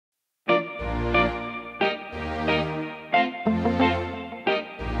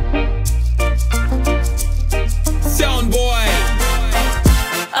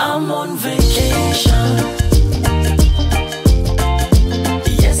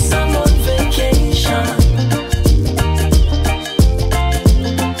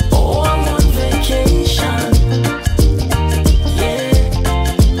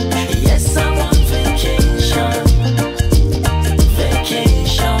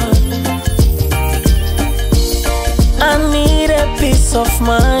peace of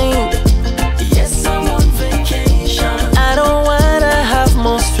mind. Yes, I'm on vacation. I don't wanna have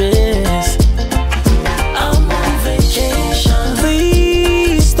more stress. I'm on vacation.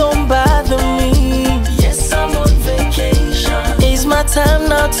 Please don't bother me. Yes, I'm on vacation. It's my time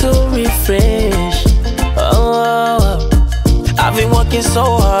now to refresh. Oh, I've been working so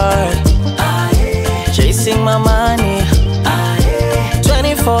hard, chasing my money,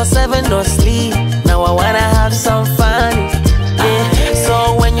 24/7 no sleep. Now I wanna have some fun. Yeah.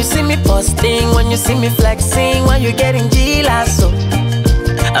 So when you see me posting, when you see me flexing, when you getting G-lasso,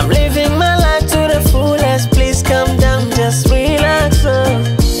 I'm living my life to the fullest. Please come down, just relax.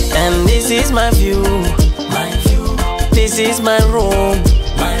 And this is my view, this is my room,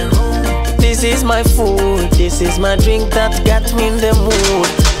 this is my food, this is my drink that got me in the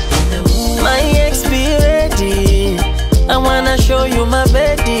mood. My ex be ready, I wanna show you my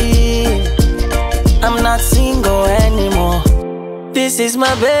baby. I'm not single anymore, this is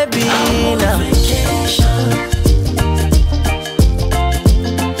my baby now. Vacation.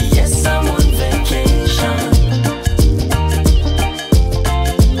 Yes, I'm on vacation.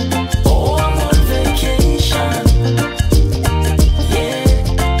 Oh, I'm on vacation. Yeah.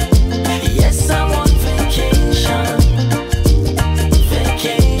 Yes, I'm on vacation.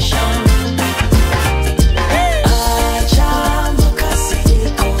 Vacation. Acha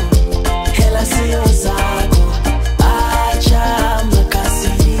makasiriko, hela sio zako. Acha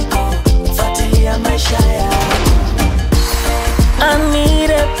makasiriko, fuatilia maisha yako. I need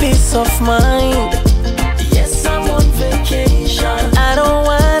a peace of mind. Yes, I'm on vacation. I don't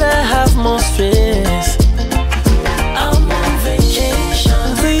wanna have more stress. I'm on vacation.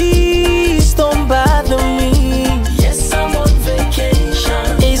 Please don't bother me. Yes, I'm on vacation.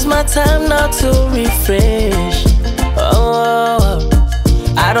 It's my time now to refresh. Oh,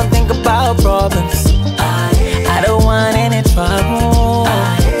 I don't think about problems, I don't want any trouble.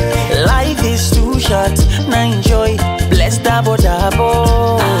 Life is too short, now enjoy, bless double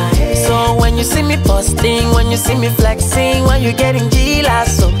double. So when you see me posting, when you see me flexing, when you getting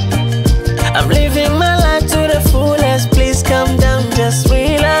G-lasso, I'm living my life to the fullest. Please come down, just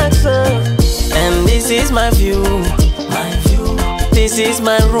relax. And this is my view, this is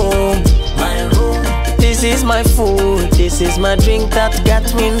my room, this is my food, this is my drink that got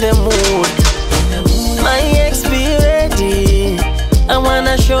me in the mood. My ex be ready, I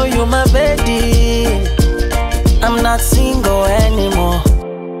wanna show you my baby. I'm not single anymore,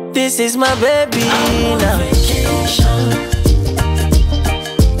 this is my baby now. Vacation.